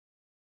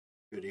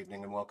Good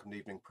evening and welcome to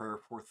evening prayer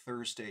for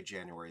Thursday,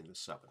 January the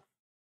 7th. In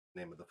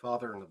the name of the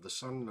Father, and of the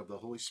Son, and of the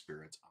Holy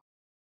Spirit.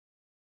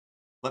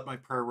 Let my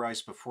prayer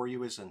rise before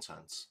you as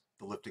incense,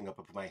 the lifting up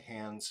of my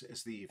hands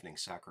as the evening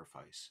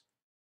sacrifice.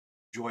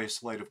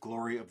 Joyous light of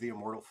glory of the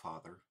immortal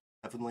Father,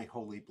 heavenly,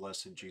 holy,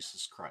 blessed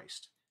Jesus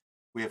Christ,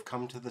 we have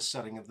come to the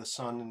setting of the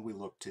sun, and we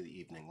look to the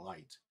evening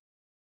light.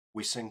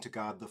 We sing to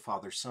God the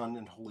Father, Son,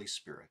 and Holy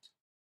Spirit.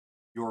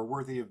 You are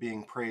worthy of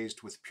being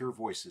praised with pure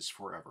voices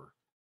forever.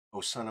 O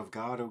Son of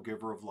God, O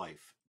Giver of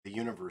life, the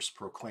universe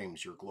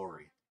proclaims your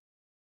glory.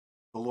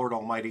 The Lord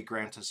Almighty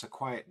grant us a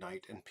quiet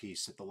night and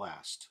peace at the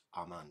last.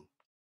 Amen.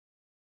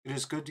 It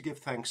is good to give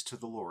thanks to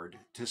the Lord,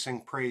 to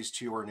sing praise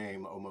to your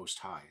name, O Most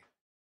High,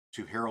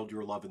 to herald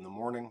your love in the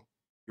morning,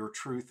 your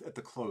truth at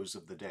the close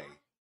of the day.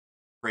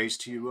 Praise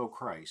to you, O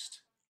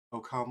Christ. O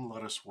come,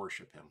 let us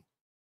worship him.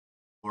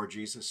 Lord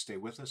Jesus, stay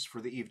with us,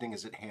 for the evening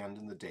is at hand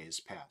and the day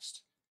is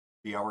past.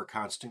 Be our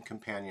constant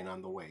companion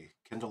on the way,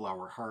 kindle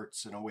our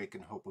hearts and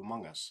awaken hope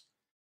among us,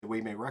 that we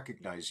may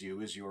recognize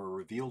you as you are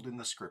revealed in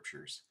the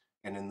Scriptures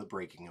and in the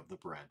breaking of the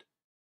bread.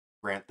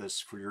 Grant this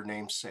for your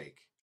name's sake.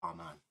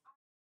 Amen.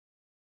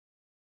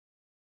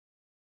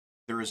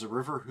 There is a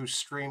river whose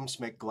streams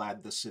make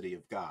glad the city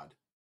of God,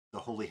 the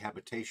holy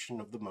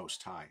habitation of the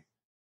Most High.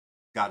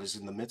 God is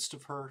in the midst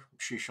of her,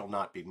 she shall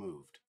not be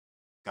moved.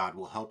 God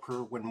will help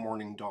her when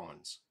morning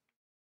dawns.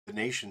 The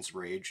nations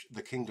rage,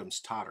 the kingdoms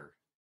totter.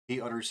 He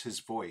utters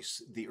his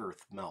voice, the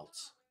earth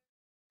melts.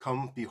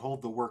 Come,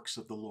 behold the works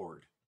of the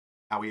Lord,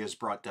 how he has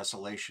brought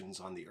desolations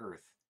on the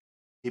earth.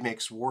 He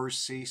makes wars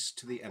cease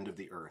to the end of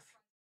the earth.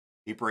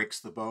 He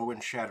breaks the bow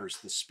and shatters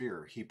the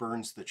spear. He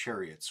burns the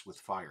chariots with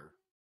fire.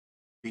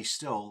 Be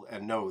still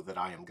and know that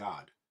I am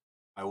God.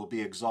 I will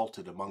be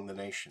exalted among the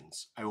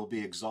nations. I will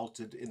be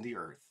exalted in the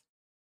earth.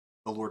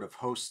 The Lord of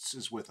hosts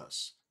is with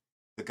us.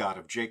 The God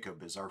of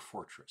Jacob is our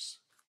fortress.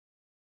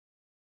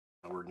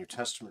 Our New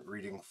Testament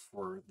reading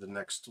for the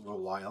next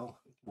little while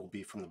will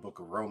be from the book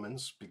of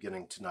Romans,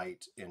 beginning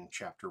tonight in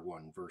chapter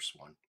 1, verse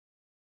 1.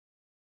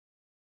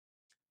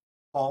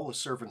 Paul, a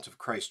servant of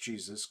Christ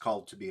Jesus,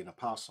 called to be an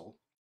apostle,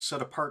 set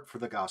apart for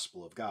the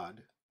gospel of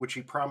God, which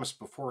he promised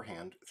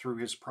beforehand through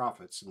his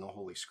prophets in the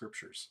Holy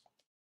Scriptures,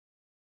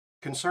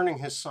 concerning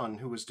his Son,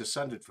 who was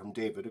descended from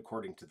David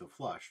according to the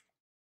flesh,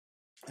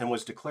 and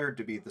was declared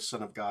to be the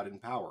Son of God in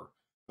power,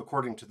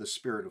 according to the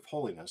Spirit of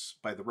holiness,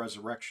 by the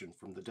resurrection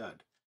from the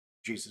dead,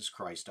 Jesus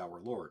Christ our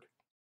Lord,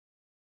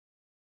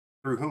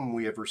 through whom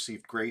we have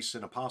received grace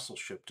and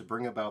apostleship to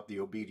bring about the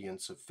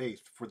obedience of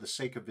faith for the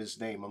sake of his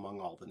name among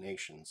all the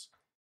nations,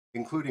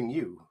 including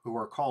you who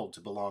are called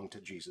to belong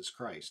to Jesus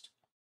Christ.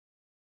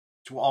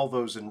 To all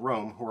those in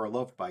Rome who are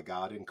loved by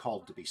God and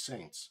called to be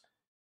saints,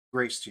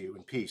 grace to you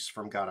and peace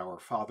from God our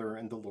Father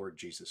and the Lord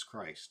Jesus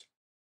Christ.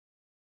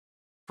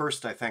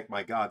 First, I thank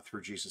my God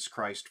through Jesus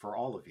Christ for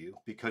all of you,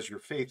 because your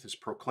faith is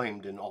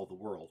proclaimed in all the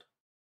world.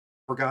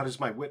 For God is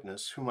my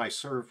witness, whom I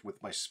serve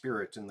with my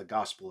spirit in the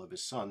gospel of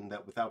his Son,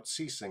 that without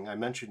ceasing I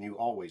mention you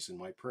always in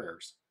my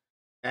prayers,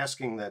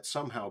 asking that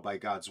somehow by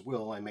God's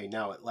will I may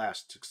now at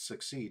last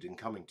succeed in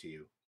coming to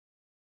you.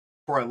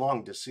 For I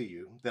long to see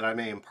you, that I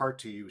may impart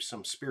to you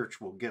some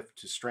spiritual gift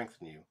to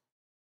strengthen you.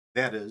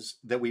 That is,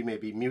 that we may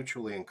be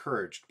mutually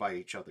encouraged by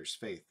each other's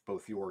faith,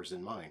 both yours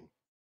and mine.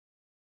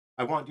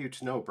 I want you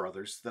to know,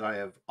 brothers, that I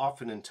have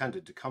often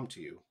intended to come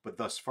to you, but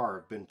thus far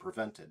have been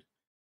prevented,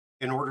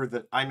 in order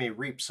that I may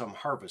reap some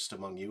harvest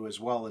among you as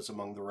well as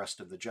among the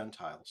rest of the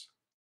Gentiles.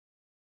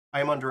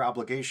 I am under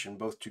obligation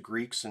both to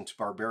Greeks and to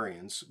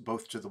barbarians,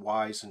 both to the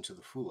wise and to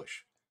the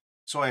foolish.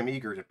 So I am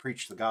eager to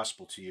preach the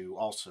gospel to you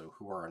also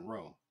who are in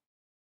Rome.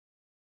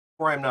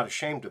 For I am not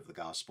ashamed of the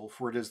gospel,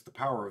 for it is the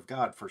power of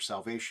God for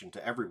salvation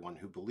to everyone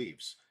who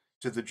believes,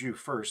 to the Jew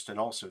first and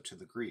also to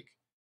the Greek.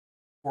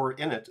 For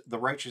in it the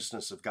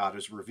righteousness of God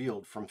is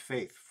revealed from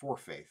faith for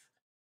faith,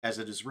 as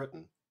it is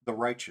written, the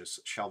righteous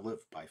shall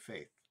live by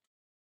faith.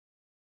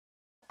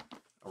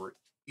 Our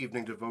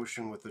evening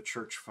devotion with the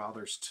Church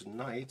Fathers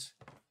tonight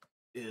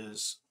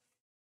is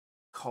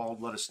called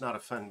Let Us Not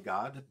Offend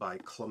God by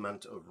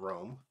Clement of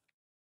Rome.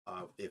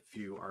 If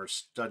you are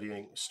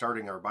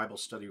starting our Bible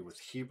study with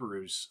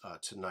Hebrews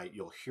tonight,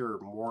 you'll hear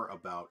more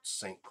about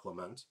Saint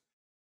Clement.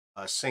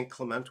 Saint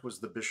Clement was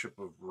the Bishop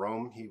of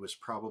Rome. He was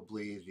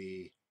probably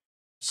the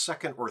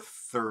second or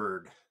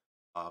third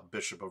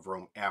Bishop of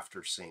Rome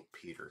after Saint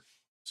Peter.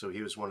 So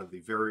he was one of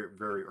the very,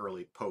 very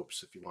early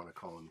popes, if you want to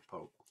call him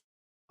pope.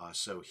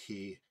 So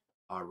he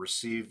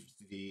received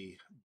the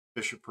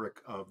bishopric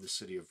of the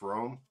city of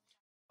Rome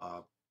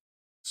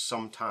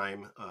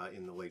sometime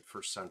in the late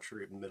first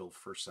century, middle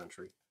first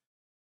century,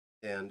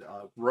 and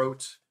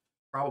wrote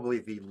probably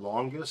the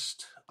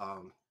longest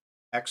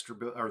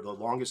the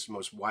longest,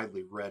 most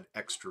widely read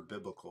extra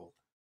biblical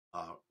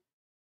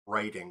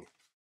writing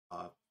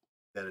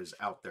that is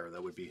out there.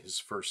 That would be his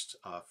first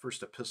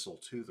epistle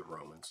to the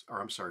Romans,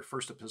 or I'm sorry,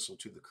 first epistle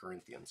to the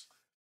Corinthians.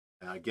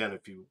 Again,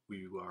 if you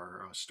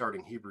are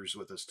starting Hebrews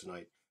with us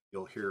tonight,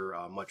 you'll hear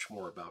much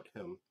more about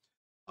him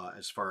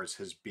as far as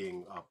his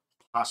being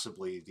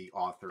possibly the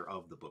author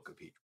of the book of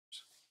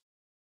Hebrews.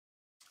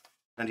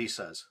 And he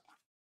says,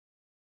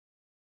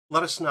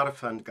 "Let us not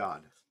offend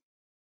God.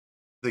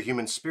 The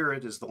human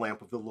spirit is the lamp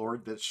of the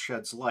Lord that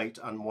sheds light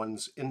on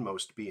one's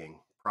inmost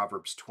being."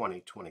 Proverbs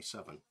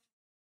 20:27.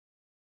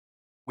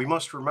 We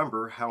must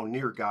remember how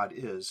near God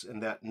is,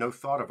 and that no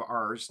thought of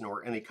ours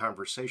nor any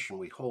conversation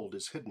we hold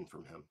is hidden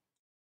from him.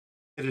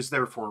 It is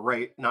therefore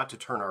right not to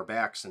turn our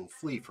backs and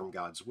flee from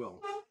God's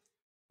will.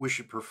 We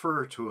should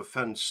prefer to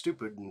offend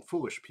stupid and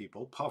foolish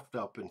people, puffed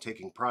up and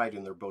taking pride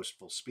in their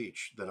boastful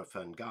speech, than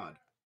offend God.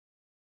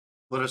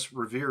 Let us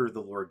revere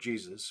the Lord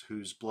Jesus,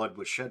 whose blood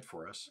was shed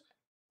for us.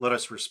 Let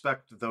us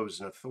respect those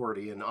in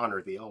authority and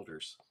honor the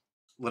elders.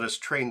 Let us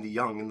train the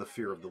young in the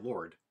fear of the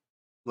Lord.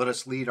 Let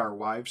us lead our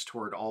wives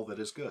toward all that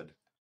is good.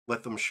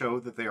 Let them show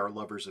that they are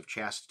lovers of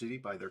chastity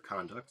by their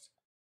conduct.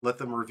 Let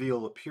them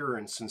reveal a pure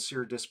and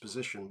sincere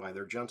disposition by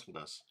their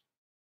gentleness.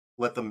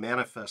 Let them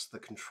manifest the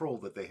control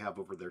that they have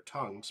over their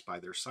tongues by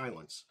their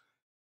silence.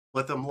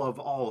 Let them love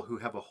all who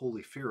have a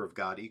holy fear of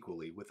God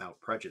equally, without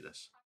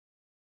prejudice.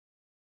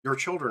 Your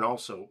children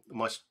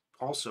must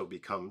also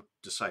become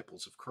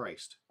disciples of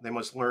Christ. They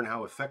must learn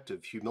how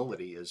effective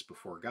humility is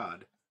before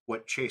God,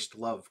 what chaste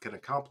love can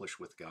accomplish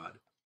with God,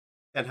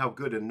 and how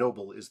good and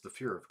noble is the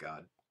fear of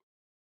God.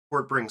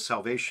 For it brings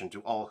salvation to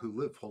all who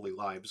live holy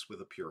lives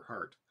with a pure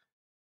heart.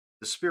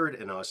 The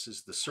Spirit in us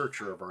is the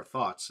searcher of our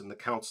thoughts and the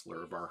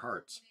counselor of our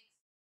hearts.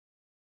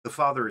 The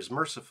Father is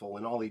merciful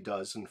in all he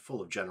does and full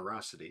of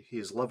generosity. He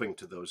is loving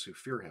to those who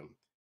fear him.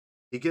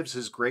 He gives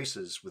his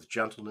graces with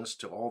gentleness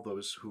to all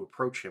those who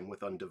approach him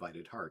with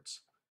undivided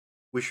hearts.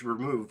 We should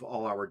remove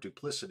all our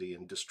duplicity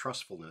and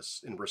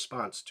distrustfulness in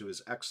response to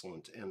his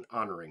excellent and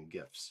honoring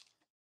gifts.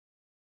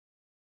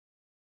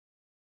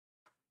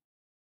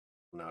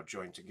 We'll now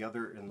join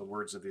together in the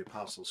words of the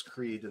Apostles'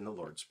 Creed and the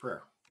Lord's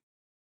Prayer.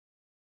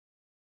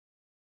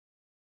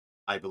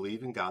 I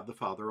believe in God the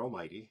Father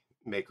Almighty,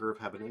 maker of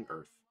heaven and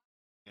earth,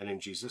 and in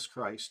Jesus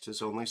Christ,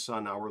 his only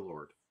Son, our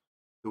Lord,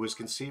 who was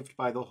conceived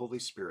by the Holy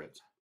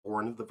Spirit,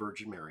 born of the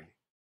Virgin Mary,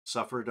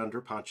 suffered under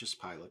Pontius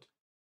Pilate,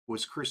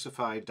 was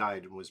crucified,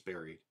 died, and was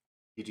buried.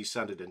 He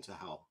descended into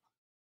hell.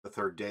 The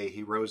third day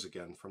he rose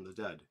again from the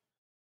dead.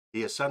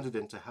 He ascended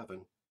into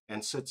heaven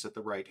and sits at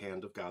the right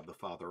hand of God the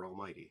Father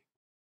Almighty.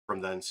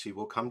 From thence he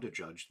will come to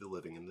judge the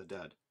living and the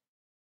dead.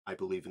 I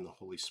believe in the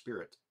Holy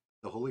Spirit,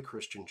 the holy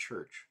Christian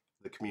Church,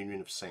 the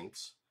communion of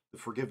saints, the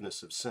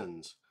forgiveness of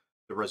sins,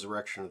 the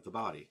resurrection of the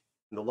body,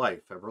 and the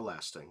life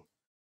everlasting.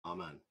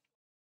 Amen.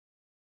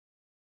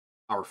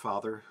 Our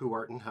Father, who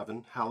art in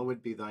heaven,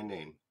 hallowed be thy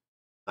name.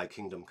 Thy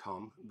kingdom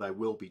come, thy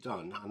will be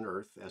done, on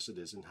earth as it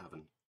is in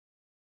heaven.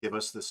 Give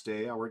us this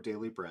day our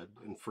daily bread,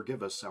 and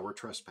forgive us our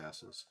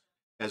trespasses,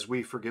 as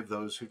we forgive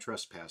those who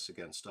trespass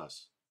against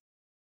us.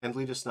 And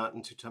lead us not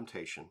into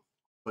temptation,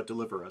 but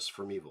deliver us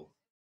from evil.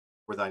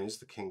 For thine is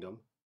the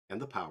kingdom,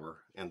 and the power,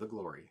 and the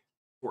glory,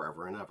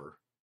 forever and ever.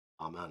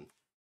 Amen.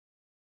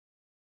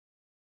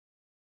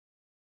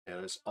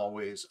 And as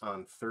always,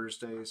 on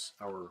Thursdays,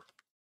 our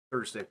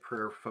Thursday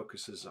prayer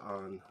focuses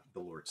on the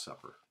Lord's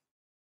Supper.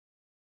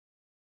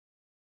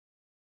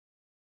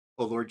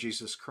 O Lord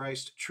Jesus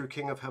Christ, true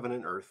King of heaven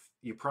and earth,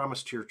 you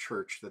promised to your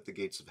church that the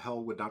gates of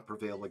hell would not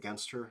prevail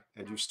against her,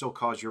 and you still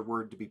cause your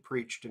word to be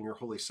preached and your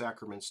holy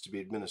sacraments to be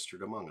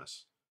administered among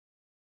us.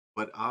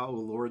 But, O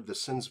Lord, the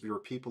sins of your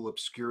people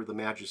obscure the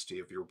majesty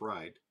of your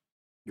bride.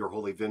 Your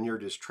holy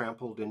vineyard is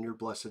trampled, and your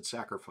blessed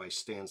sacrifice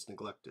stands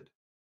neglected.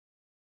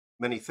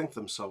 Many think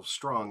themselves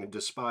strong and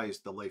despise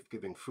the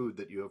life-giving food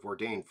that you have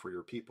ordained for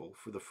your people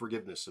for the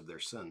forgiveness of their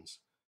sins.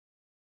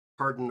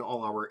 Pardon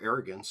all our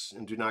arrogance,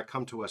 and do not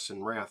come to us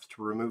in wrath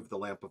to remove the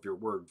lamp of your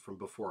word from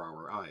before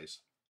our eyes.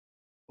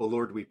 O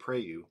Lord, we pray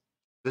you,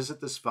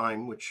 visit this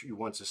vine which you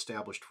once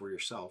established for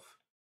yourself,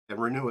 and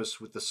renew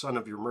us with the sun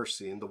of your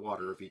mercy and the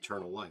water of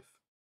eternal life.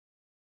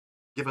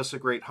 Give us a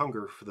great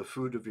hunger for the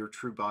food of your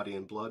true body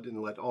and blood,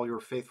 and let all your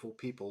faithful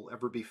people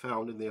ever be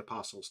found in the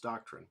apostles'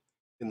 doctrine,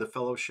 in the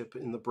fellowship,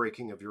 in the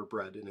breaking of your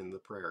bread, and in the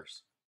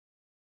prayers.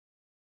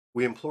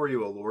 We implore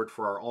you, O Lord,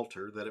 for our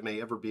altar, that it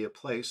may ever be a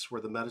place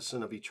where the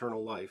medicine of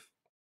eternal life,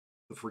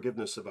 the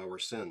forgiveness of our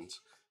sins,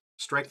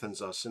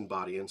 strengthens us in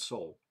body and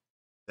soul,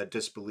 that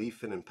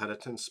disbelief and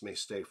impenitence may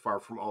stay far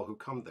from all who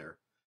come there,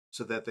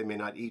 so that they may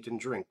not eat and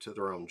drink to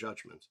their own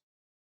judgment.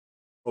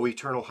 O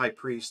eternal high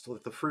priest,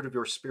 let the fruit of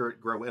your Spirit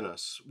grow in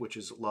us, which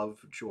is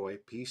love, joy,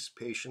 peace,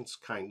 patience,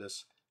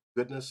 kindness,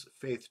 goodness,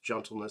 faith,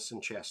 gentleness,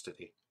 and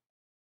chastity.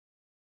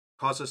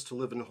 Cause us to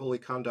live in holy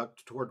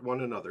conduct toward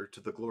one another to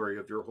the glory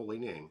of your holy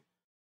name,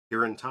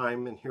 here in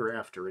time and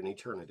hereafter in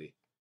eternity.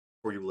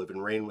 For you live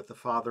and reign with the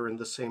Father and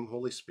the same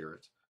Holy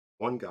Spirit,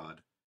 one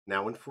God,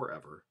 now and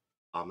forever.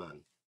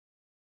 Amen.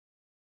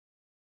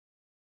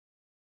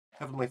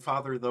 Heavenly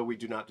Father, though we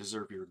do not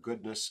deserve your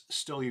goodness,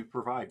 still you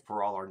provide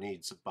for all our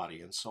needs of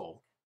body and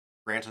soul.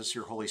 Grant us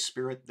your Holy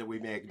Spirit that we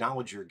may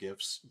acknowledge your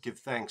gifts, give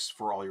thanks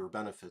for all your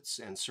benefits,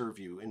 and serve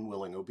you in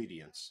willing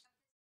obedience.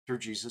 Through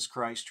Jesus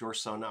Christ, your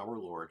Son, our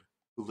Lord,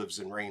 who lives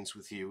and reigns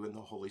with you in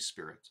the Holy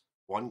Spirit,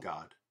 one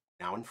God,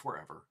 now and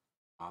forever.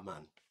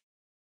 Amen.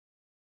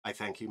 I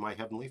thank you, my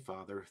heavenly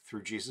Father,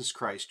 through Jesus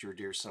Christ, your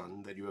dear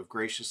Son, that you have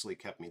graciously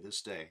kept me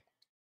this day,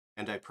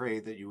 and I pray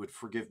that you would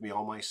forgive me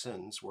all my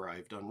sins where I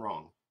have done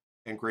wrong,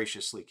 and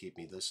graciously keep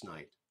me this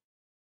night.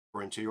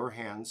 For into your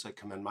hands I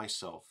commend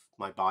myself,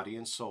 my body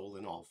and soul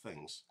in all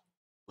things.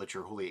 Let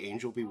your holy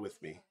angel be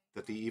with me,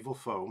 that the evil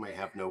foe may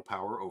have no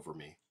power over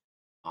me.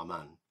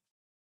 Amen.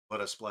 Let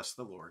us bless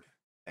the Lord.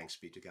 Thanks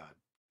be to God.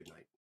 Good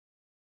night.